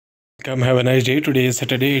Come have a nice day. Today is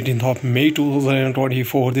Saturday, 18th of May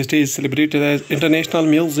 2024. This day is celebrated as International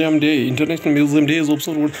Museum Day. International Museum Day is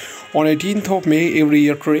observed on 18th of May every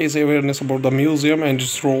year to raise awareness about the museum and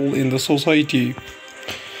its role in the society.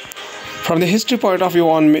 From the history point of view,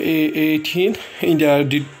 on May 18, India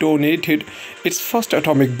detonated its first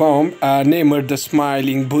atomic bomb, named the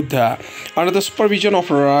Smiling Buddha, under the supervision of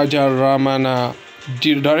Raja Ramana,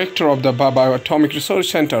 the director of the Baba Atomic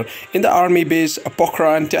Research Center in the army base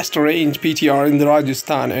Pokhran Test Range (PTR) in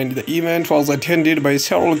Rajasthan, and the event was attended by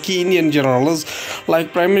several key Indian generals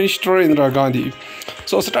like Prime Minister Indira Gandhi.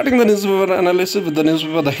 So, starting the newspaper analysis with the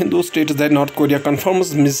newspaper, The Hindu states that North Korea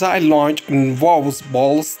confirms missile launch involves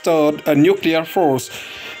bolstered nuclear force.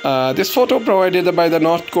 This photo provided by the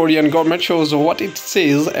North Korean government shows what it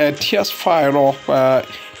says a test fire of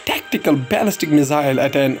tactical ballistic missile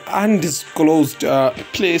at an undisclosed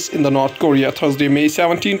place in the North Korea Thursday, May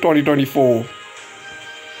 17, 2024.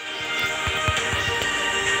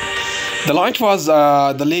 The launch was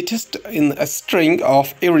the latest in a string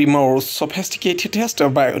of every more sophisticated tests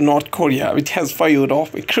by North Korea, which has fired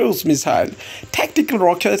off a cruise missile, tactical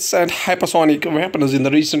rockets, and hypersonic weapons in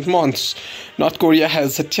the recent months. North Korea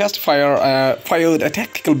has fired a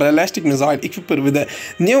tactical ballistic missile equipped with a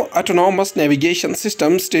new autonomous navigation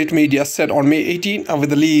system, state media said on May 18,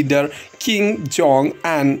 with the leader Kim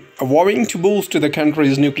Jong-un vowing to boost the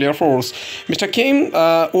country's nuclear force. Mr. Kim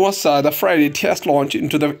was the Friday test launch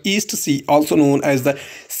into the East Sea, also known as the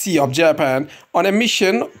Sea of Japan, on a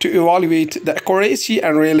mission to evaluate the accuracy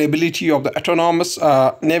and reliability of the autonomous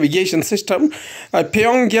navigation system,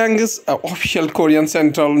 Pyongyang's official Korean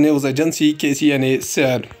Central News Agency KCNA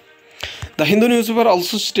said. The Hindu newspaper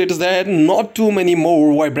also states that not too many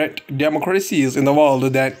more vibrant democracies in the world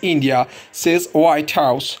than India, says White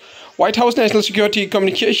House. White House National Security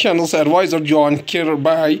Communications Advisor John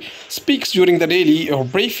Kirby speaks during the daily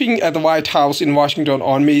briefing at the White House in Washington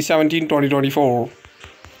on May 17, 2024.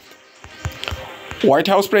 White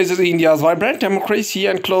House praises India's vibrant democracy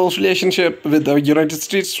and close relationship with the United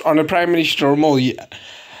States under Prime Minister Modi,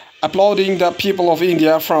 applauding the people of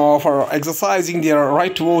India for exercising their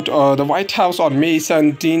right to vote. The White House on May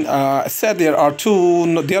 17 said there are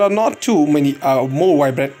not too many more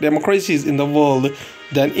vibrant democracies in the world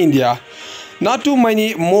than India. Not too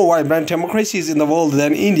many more vibrant democracies in the world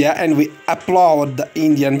than India, and we applaud the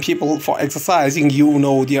Indian people for exercising,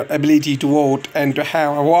 their ability to vote and to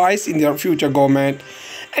have a voice in their future government.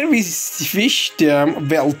 And we wish them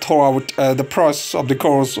well throughout the process of the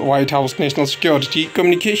course, White House National Security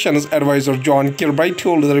Communications Advisor John Kirby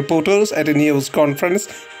told the reporters at a news conference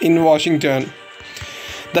in Washington.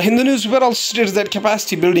 The Hindu newspaper also states that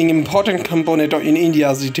capacity building important component in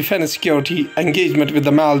India's defense security engagement with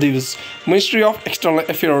the Maldives. Ministry of External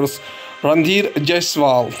Affairs Randhir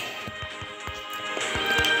Jaiswal.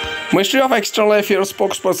 Ministry of External Affairs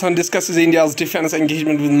spokesperson discusses India's defense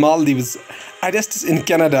engagement with Maldives, adjusts in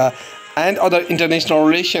Canada, and other international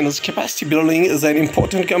relations. Capacity building is an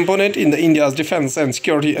important component in India's defense and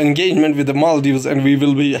security engagement with the Maldives, and we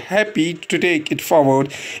will be happy to take it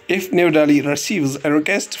forward if New Delhi receives a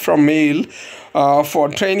request from MALE for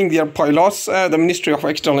training their pilots, the Ministry of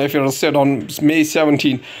External Affairs said on May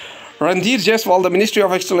 17. Randhir Jaiswal, the Ministry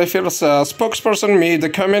of External Affairs spokesperson, made the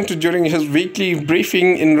comment during his weekly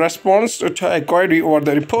briefing in response to a query over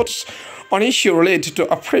the reports on issue related to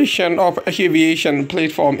operation of aviation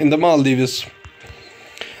platform in the Maldives.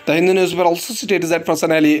 The Hindu newspaper also stated that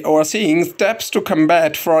personally overseeing steps to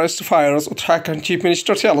combat forest fires, Uttarakhand Chief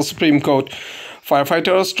Minister tells Supreme Court.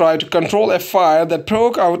 Firefighters tried to control a fire that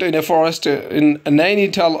broke out in a forest in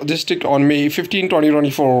Nainital district on May 15,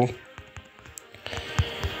 2024.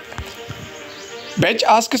 Bench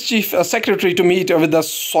asks Chief Secretary to meet with the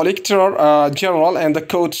Solicitor General and the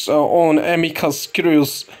court's own amicus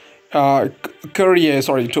curiae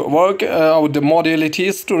to work out the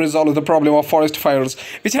modalities to resolve the problem of forest fires,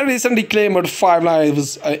 which had recently claimed 5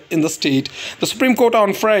 lives in the state. The Supreme Court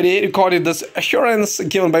on Friday recorded this assurance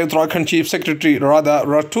given by Uttarakhand Chief Secretary Radha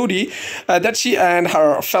Raturi that she and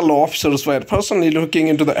her fellow officers were personally looking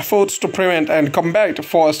into the efforts to prevent and combat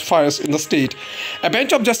forest fires in the state. A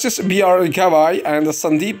bench of Justice B.R. Gavai and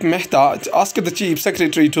Sandeep Mehta asked the Chief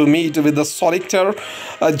Secretary to meet with the Solicitor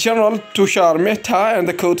General Tushar Mehta and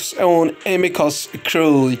the court's own amicus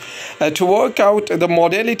curiae to work out the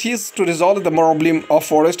modalities to resolve the problem of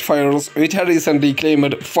forest fires, which had recently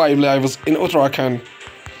claimed 5 lives in Uttarakhand.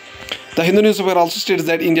 The Hindu newspaper also states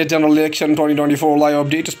that India General Election 2024 live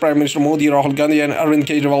updates Prime Minister Modi, Rahul Gandhi and Arvind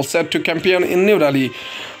Kejriwal set to campaign in New Delhi.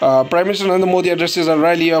 Prime Minister Narendra Modi addresses a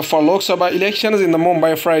rally for Lok Sabha elections in the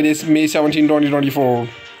Mumbai Friday, May 17, 2024.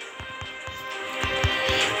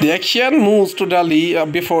 The action moves to Delhi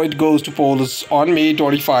before it goes to polls on May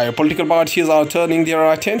 25. Political parties are turning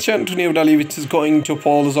their attention to New Delhi, which is going to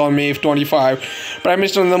polls on May 25. Prime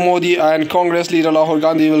Minister Narendra Modi and Congress leader Rahul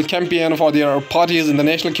Gandhi will campaign for their parties in the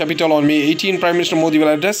national capital on May 18. Prime Minister Modi will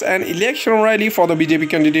address an election rally for the BJP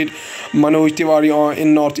candidate Manoj Tiwari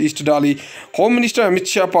in northeast Delhi. Home Minister Amit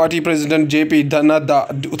Shah, Party President JP Nadda,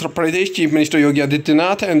 Uttar Pradesh Chief Minister Yogi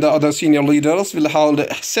Adityanath and the other senior leaders will hold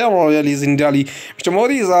several rallies in Delhi. Mr.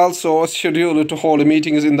 Modi is also scheduled to hold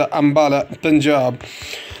meetings in the Ambala, Punjab.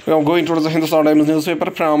 Now going to the Hindustan Times newspaper.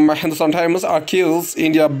 From Hindustan Times, accused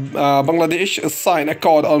India Bangladesh sign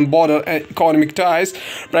accord on border economic ties.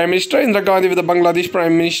 Prime Minister Indira Gandhi with the Bangladesh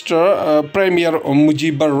Premier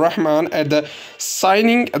Mujibur Rahman at the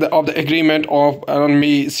signing of the agreement on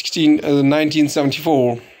May 16,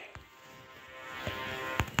 1974.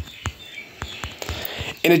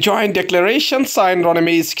 In a joint declaration signed on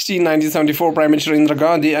May 16, 1974, Prime Minister Indira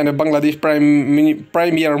Gandhi and Bangladesh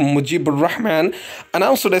Premier Mujibur Rahman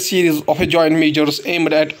announced a series of joint measures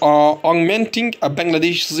aimed at augmenting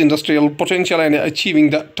Bangladesh's industrial potential and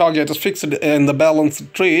achieving the targets fixed in the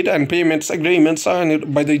balanced trade and payments agreement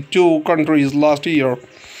signed by the two countries last year.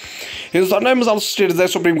 Hindustan Times also stated that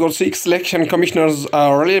Supreme Court seeks election commissioners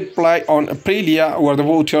reply on Aprilia over the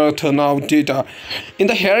voter turnout data. In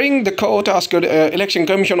the hearing, the court asked election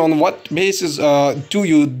commission on what basis do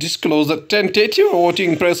you disclose the tentative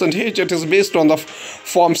voting percentage? It is based on the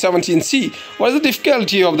Form 17C. What is the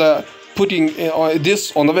difficulty of the putting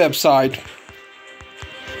this on the website?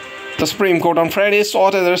 The Supreme Court on Friday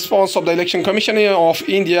sought a response of the Election Commission of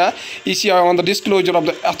India (ECI) on the disclosure of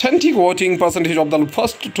the authentic voting percentage of the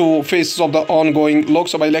first two phases of the ongoing Lok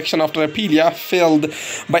Sabha election after Aprilia failed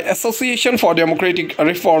by Association for Democratic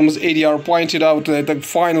Reforms. ADR pointed out that the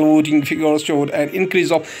final voting figures showed an increase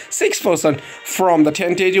of 6% from the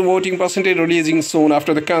tentative voting percentage releasing soon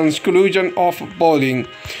after the conclusion of polling.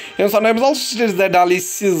 Sometimes also states that Delhi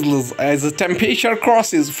sizzles as the temperature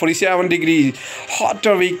crosses 47 degrees.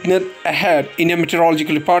 Hotter weekend ahead. Indian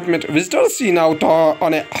Meteorological Department visitors seen out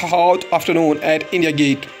on a hot afternoon at India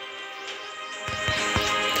Gate.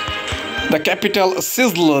 The capital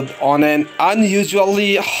sizzled on an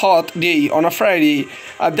unusually hot day on a Friday.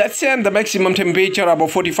 That sent the maximum temperature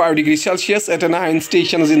above 45 degrees Celsius at 9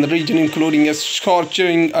 stations in the region, including a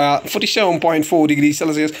scorching 47.4 degrees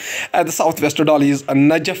Celsius at the southwest of Delhi's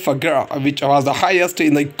Najafgarh, which was the highest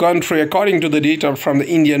in the country according to the data from the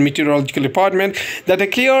Indian Meteorological Department that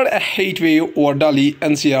declared a heat wave over Delhi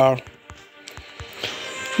NCR.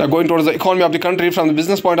 Now going towards the economy of the country from the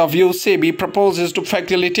business point of view, SEBI proposes to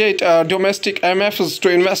facilitate domestic IMFs to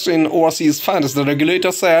invest in overseas funds. The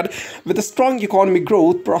regulator said, with the strong economic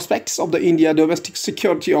growth prospects of the India domestic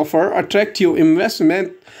security offer attractive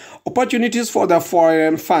investment opportunities for the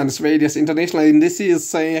foreign funds. Various international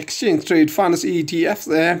indices, exchange trade funds, ETFs,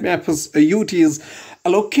 IMFs, UTs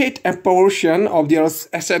allocate a portion of their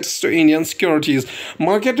assets to Indian securities.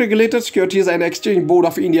 Market Regulator Securities and Exchange Board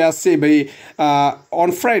of India (SEBI)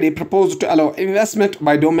 on Friday proposed to allow investment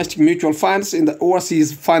by domestic mutual funds in the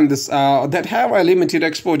overseas funds that have a limited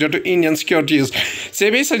exposure to Indian securities.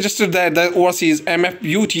 SEBI suggested that the overseas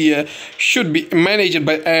MFUT should be managed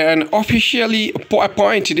by an officially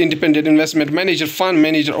appointed independent investment manager, fund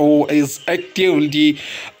manager, who is actively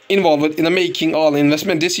involved in the making all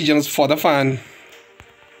investment decisions for the fund.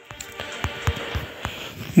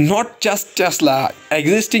 Not just Tesla,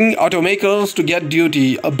 existing automakers to get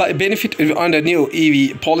duty benefit under new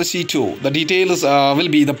EV policy too. The details will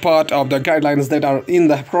be the part of the guidelines that are in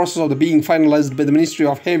the process of being finalized by the Ministry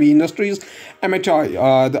of Heavy Industries,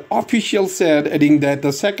 MHI. The official said, adding that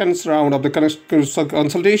the second round of the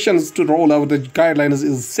consultations to roll out the guidelines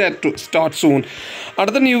is set to start soon.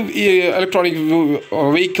 Under the new electronic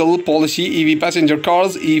vehicle policy, EV passenger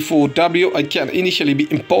cars E4W can initially be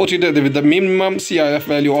imported with the minimum CIF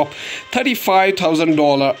value of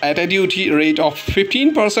 $35,000 at a duty rate of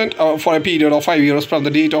 15% for a period of 5 years from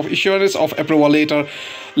the date of issuance of approval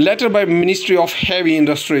letter by Ministry of Heavy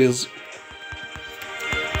Industries.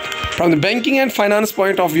 From the banking and finance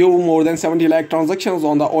point of view, more than 70 lakh transactions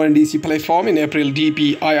on the ONDC platform in April,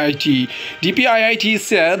 DPIIT. DPIIT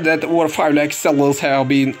said that over 5 lakh sellers have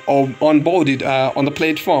been onboarded on the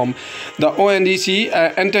platform. The ONDC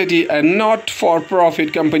entity, a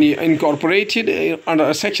not-for-profit company incorporated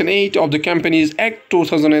under Section 8 of the Companies Act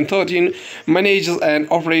 2013, manages and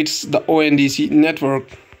operates the ONDC network.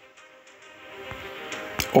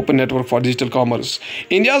 Open Network for Digital Commerce.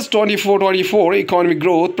 India's 24-24 economic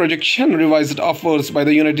growth projection revised upwards by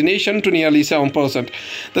the United Nations to nearly 7%.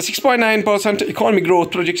 The 6.9% economic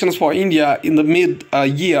growth projections for India in the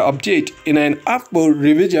mid-year update in an upward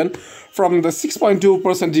revision from the 6.2%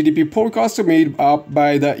 GDP forecast made up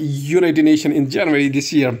by the United Nations in January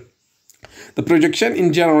this year. The projection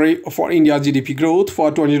in January for India's GDP growth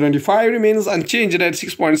for 2025 remains unchanged at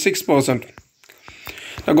 6.6%.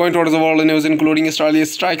 Now going towards the world news, including Israeli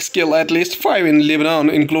strikes kill at least 5 in Lebanon,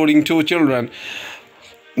 including 2 children.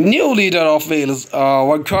 New leader of Wales,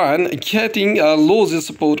 Waghan, getting loses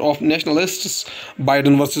support of nationalists.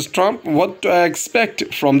 Biden versus Trump. What to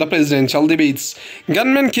expect from the presidential debates?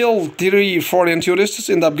 Gunmen kill 3 foreign tourists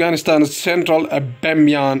in the Afghanistan's central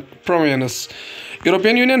Bamyan province.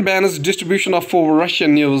 European Union bans distribution of 4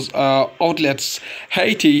 Russian news outlets.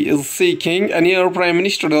 Haiti is seeking a new prime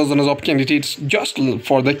minister. Dozens of candidates jostle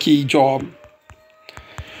for the key job.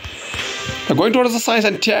 Going towards the science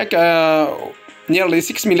and tech, nearly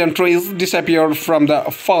 6 million trees disappeared from the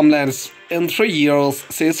farmlands in 3 years,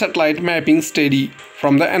 says satellite mapping study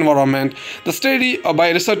from the environment. The study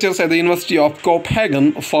by researchers at the University of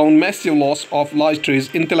Copenhagen found massive loss of large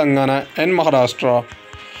trees in Telangana and Maharashtra.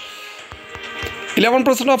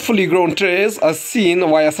 11% of fully grown trees are seen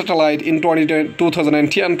via satellite in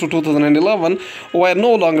 2010 to 2011 were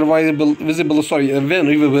no longer visible when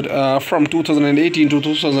reviewed from 2018 to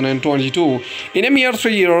 2022. In a mere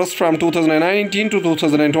 3 years, from 2019 to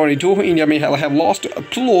 2022, India may have lost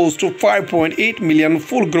close to 5.8 million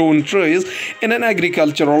full-grown trees in an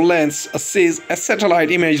agricultural lens, says a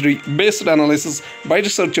satellite imagery-based analysis by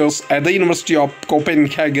researchers at the University of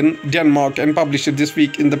Copenhagen, Denmark, and published this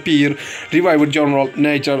week in the peer-reviewed journal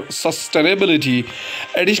Nature Sustainability.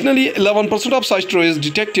 Additionally, 11% of such trees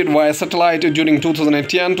detected via satellite during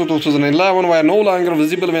 2010 to 2011 were no longer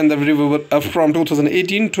visible when they were from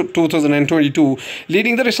 2018 to 2022,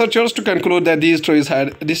 leading the researchers to conclude that these trees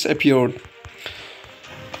had disappeared.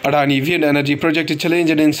 Adani Wind Energy Project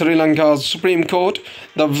challenged in Sri Lanka's Supreme Court.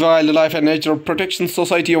 The Wildlife and Nature Protection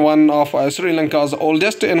Society, one of Sri Lanka's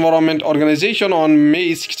oldest environment organization, on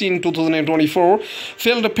May 16, 2024,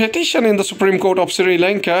 filed a petition in the Supreme Court of Sri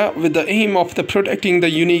Lanka with the aim of protecting the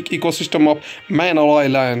unique ecosystem of Manor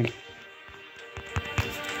Island.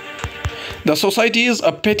 The society's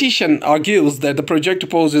petition argues that the project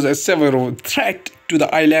poses a severe threat to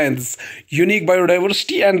the island's unique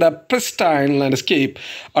biodiversity and the pristine landscape.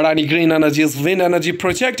 Adani Green Energy's wind energy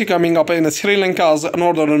project, coming up in Sri Lanka's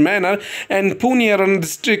northern Manor and Puniaran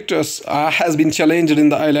districts, has been challenged in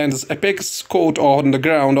the island's apex court on the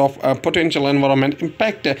ground of potential environment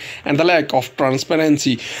impact and the lack of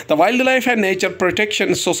transparency. The Wildlife and Nature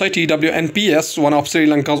Protection Society, WNPS, one of Sri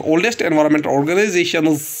Lanka's oldest environmental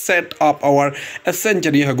organizations, set up over a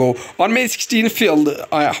century ago, on May 16 filed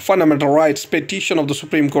a fundamental rights petition of the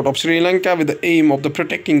Supreme Court of Sri Lanka with the aim of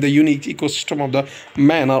protecting the unique ecosystem of the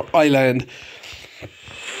Manor Island.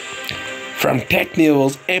 From Tech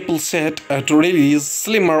News, Apple set to release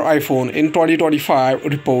slimmer iPhone in 2025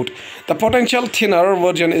 report. The potential thinner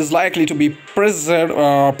version is likely to be priced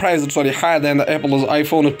higher than the Apple's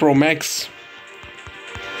iPhone Pro Max.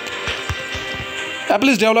 Apple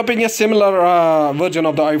is developing a similar version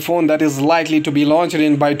of the iPhone that is likely to be launched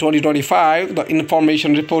by 2025. The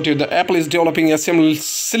information reported that Apple is developing a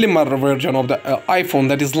slimmer version of the iPhone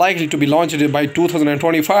that is likely to be launched by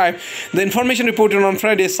 2025. The information reported on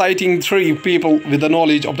Friday, citing 3 people with the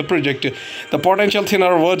knowledge of the project. The potential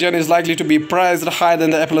thinner version is likely to be priced higher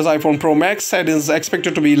than the Apple's iPhone Pro Max and is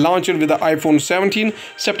expected to be launched with the iPhone 17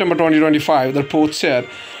 September 2025, the report said.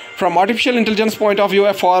 From artificial intelligence point of view,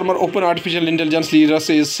 a former open artificial intelligence leader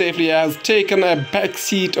says Safely has taken a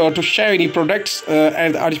backseat to shiny products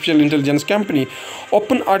at the artificial intelligence company.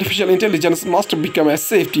 Open artificial intelligence must become a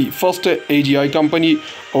safety first AGI company,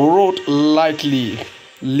 wrote Lakey.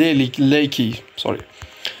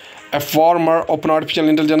 A former open artificial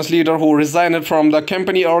intelligence leader who resigned from the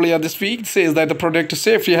company earlier this week says that the product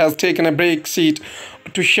Safely has taken a break seat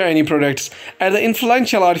to shiny products at the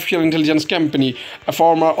influential artificial intelligence company. A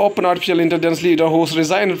former open artificial intelligence leader who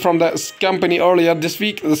resigned from the company earlier this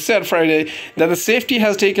week said Friday that the Safety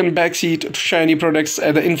has taken backseat to shiny products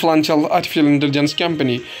at the influential artificial intelligence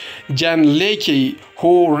company. Jan Lakey,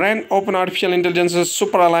 who ran Open Artificial Intelligence's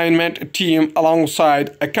super alignment team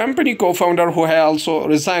alongside a company co-founder who had also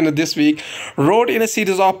resigned this week, wrote in a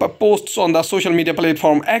series of posts on the social media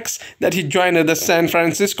platform X that he joined the San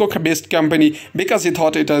Francisco-based company because he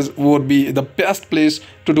he thought would be the best place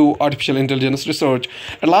to do artificial intelligence research.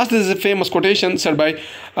 At last, this is a famous quotation said by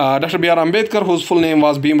Dr. B.R. Ambedkar, whose full name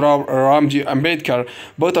was Bhimrao Ramji Ambedkar.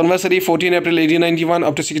 Birth anniversary 14 April 1891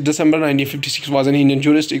 up to 6 December 1956. Was an Indian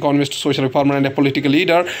jurist, economist, social reformer, and a political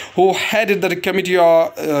leader who headed the committee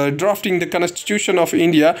drafting the Constitution of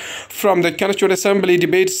India. From the Constituent Assembly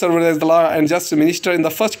debates, served as the law and justice minister in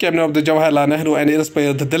the first cabinet of the Jawaharlal Nehru, and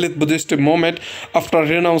inspired the Dalit Buddhist movement after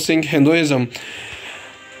renouncing Hinduism.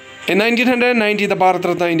 In 1990, the Bharat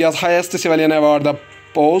Ratna, India's highest civilian award, the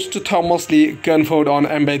posthumously conferred on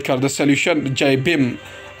Ambedkar, the solution Jai Bhim,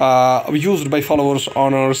 used by followers,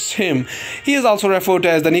 honors him. He is also referred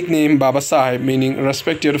to as the nickname Baba Sahib, meaning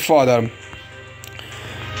respected father.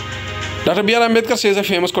 Dr. B.R. Ambedkar says a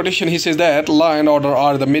famous quotation. He says that law and order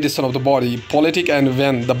are the medicine of the body politic, and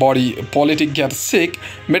when the body politic gets sick,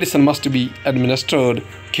 medicine must be administered.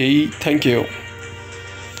 Okay, thank you.